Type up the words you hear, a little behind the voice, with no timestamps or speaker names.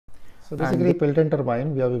So basically Pelton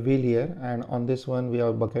turbine, we have a wheel here, and on this one we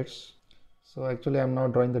have buckets. So actually I am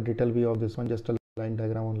not drawing the detailed view of this one, just a line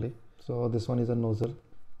diagram only. So this one is a nozzle,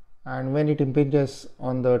 and when it impinges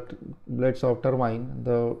on the blades of turbine,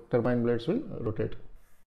 the turbine blades will rotate.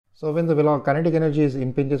 So when the kinetic energy is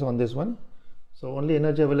impinges on this one, so only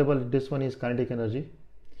energy available in this one is kinetic energy,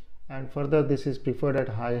 and further this is preferred at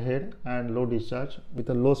high head and low discharge with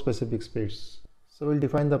a low specific speeds. So we'll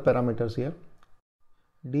define the parameters here.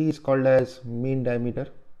 D is called as mean diameter,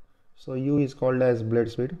 so U is called as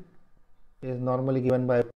blade speed, is normally given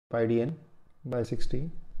by pi dn by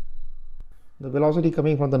 60. The velocity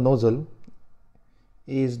coming from the nozzle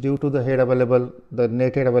is due to the head available, the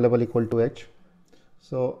net head available equal to h.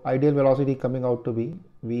 So ideal velocity coming out to be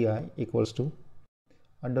Vi equals to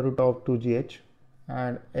under root of 2gh,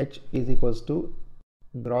 and h is equals to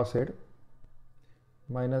gross head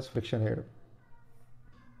minus friction head.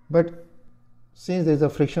 But since there is a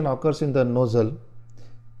friction occurs in the nozzle,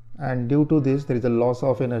 and due to this there is a loss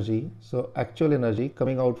of energy, so actual energy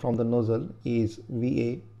coming out from the nozzle is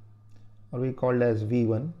Va, or we called as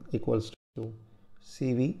V1, equals to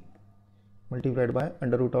Cv multiplied by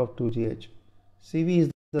under root of 2gh. Cv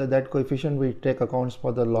is that coefficient we take accounts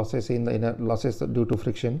for the losses in the inner losses due to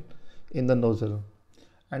friction in the nozzle,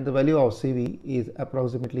 and the value of Cv is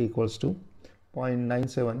approximately equals to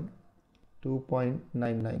 0.97 to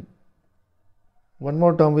 0.99. One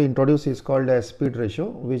more term we introduce is called as speed ratio,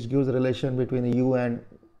 which gives a relation between U and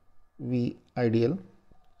V ideal.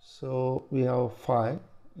 So we have phi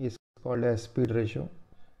is called as speed ratio.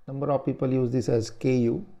 Number of people use this as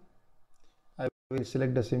Ku. I will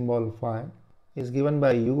select the symbol phi, is given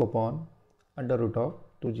by U upon under root of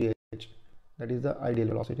 2gh. That is the ideal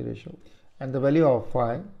velocity ratio, and the value of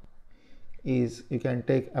phi is, you can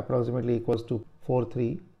take approximately equals to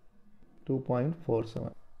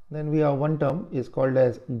 2.47. Then we have one term is called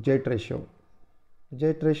as jet ratio.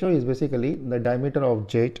 Jet ratio is basically the diameter of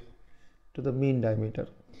jet to the mean diameter,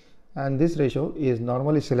 and this ratio is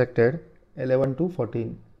normally selected 11 to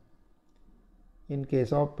 14 in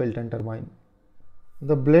case of Pelton turbine.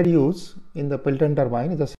 The blade use in the Pelton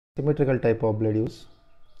turbine is a symmetrical type of blade use,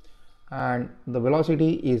 and the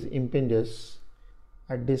velocity is impinges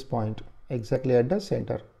at this point exactly at the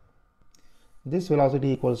center. This velocity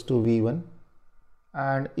equals to V1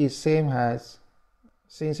 and is same as,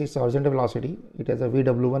 since it's horizontal velocity, it has a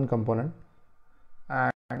VW1 component,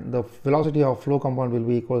 and the velocity of flow component will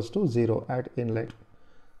be equals to 0 at inlet.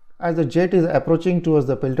 As the jet is approaching towards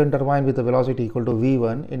the Pelton turbine with a velocity equal to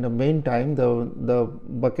V1, in the meantime the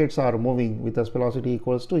buckets are moving with a velocity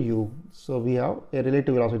equals to U. So we have a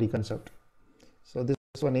relative velocity concept. So this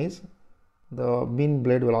one is the mean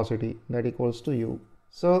blade velocity, that equals to U.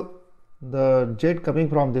 So the jet coming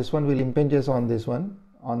from this one will impinges on this one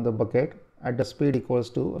on the bucket at the speed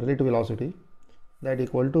equals to relative velocity, that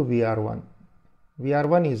equal to VR1.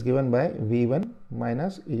 VR1 is given by V1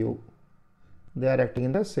 minus U. They are acting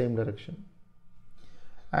in the same direction,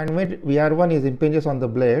 and when VR1 is impinges on the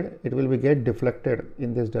blade, it will be get deflected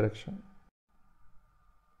in this direction.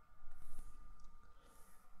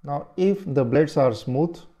 Now if the blades are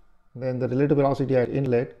smooth, then the relative velocity at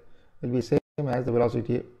inlet will be same as the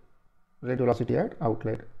relative velocity at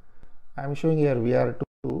outlet. I am showing here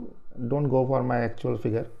VR2, don't go for my actual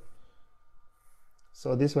figure.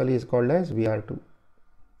 So this value is called as VR2,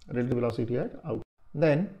 relative velocity at outlet.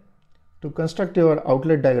 Then to construct your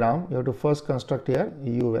outlet diagram, you have to first construct here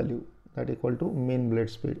U value, that equal to mean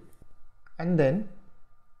blade speed, and then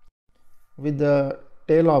with the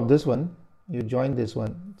tail of this one you join this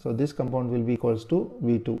one, so this compound will be equals to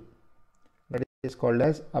V2, that is called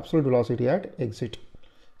as absolute velocity at exit.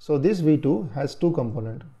 So this V2 has two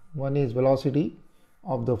components, one is velocity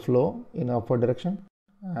of the flow in upward direction,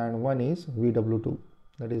 and one is VW2,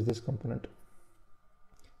 that is this component,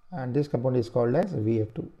 and this component is called as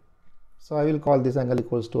VF2. So I will call this angle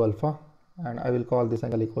equals to alpha, and I will call this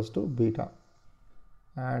angle equals to beta,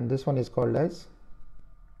 and this one is called as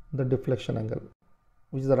the deflection angle,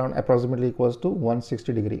 which is around approximately equals to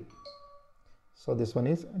 160 degree. So this one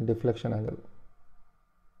is deflection angle.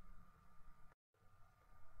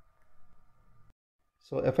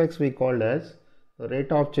 So Fx we called as the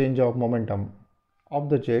rate of change of momentum of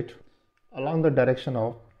the jet along the direction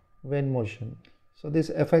of vane motion. So this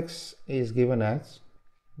Fx is given as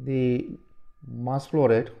the mass flow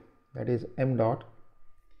rate, that is m dot,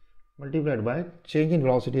 multiplied by change in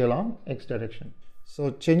velocity along x direction.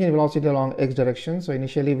 So change in velocity along x direction, so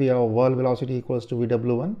initially we have whirl velocity equals to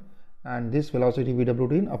VW1, and this velocity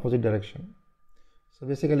VW2 in opposite direction. So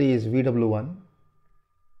basically is VW1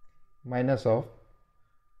 minus of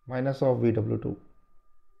VW2.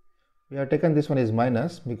 We have taken this one is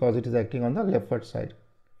minus because it is acting on the leftward side.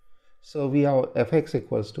 So we have Fx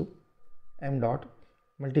equals to m dot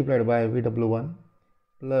multiplied by Vw1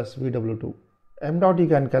 plus Vw2. M dot you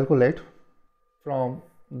can calculate from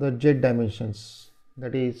the jet dimensions,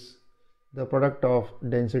 that is the product of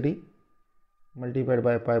density multiplied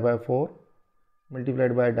by pi by 4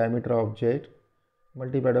 multiplied by diameter of jet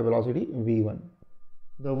multiplied by velocity v1.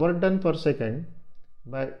 The work done per second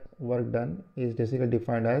by work done is basically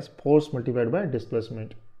defined as force multiplied by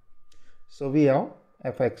displacement. So we have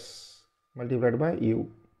Fx multiplied by u.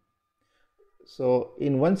 So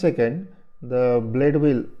in 1 second the blade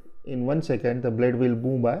will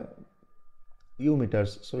move by u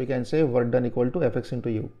meters. So we can say work done equal to Fx into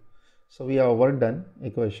u. So we have work done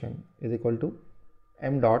equation is equal to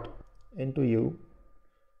m dot into u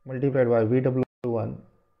multiplied by Vw1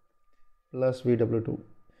 plus Vw2.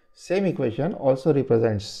 Same equation also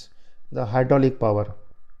represents the hydraulic power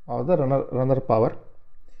or the runner power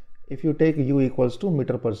if you take u equals to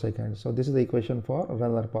meter per second. So this is the equation for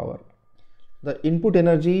runner power. The input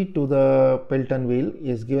energy to the Pelton wheel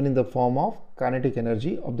is given in the form of kinetic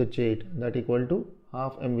energy of the jet, that equal to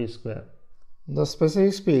half mv square. The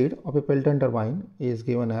specific speed of a Pelton turbine is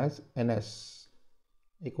given as ns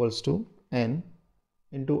equals to n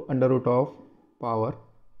into under root of power,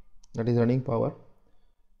 that is running power,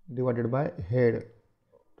 divided by head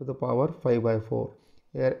to the power 5 by 4.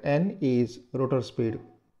 Here n is rotor speed,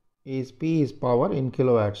 P is power in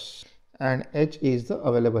kilowatts, and h is the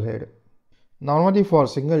available head. Normally for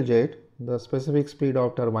single jet, the specific speed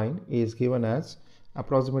of turbine is given as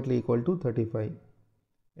approximately equal to 35.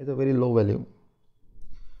 It's a very low value.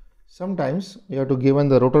 Sometimes you have to given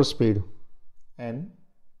the rotor speed n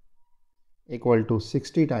equal to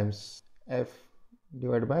 60 times F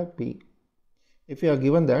divided by P. If you are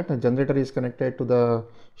given that a generator is connected to the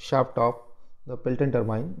shaft of the Pelton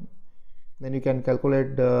turbine, then you can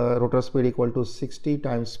calculate the rotor speed equal to 60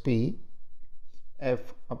 times P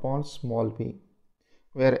F upon small p,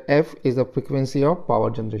 where F is the frequency of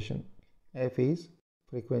power generation. F is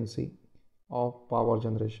frequency of power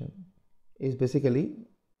generation. Is basically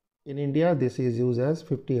in India this is used as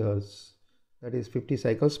 50 Hz, that is 50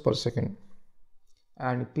 cycles per second,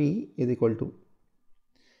 and P is equal to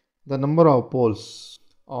the number of poles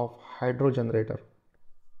of hydro generator.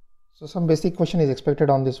 So some basic question is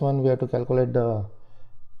expected on this one. We have to calculate the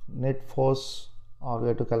net force, or we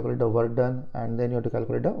have to calculate the work done, and then you have to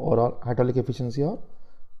calculate the overall hydraulic efficiency or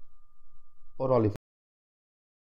overall efficiency.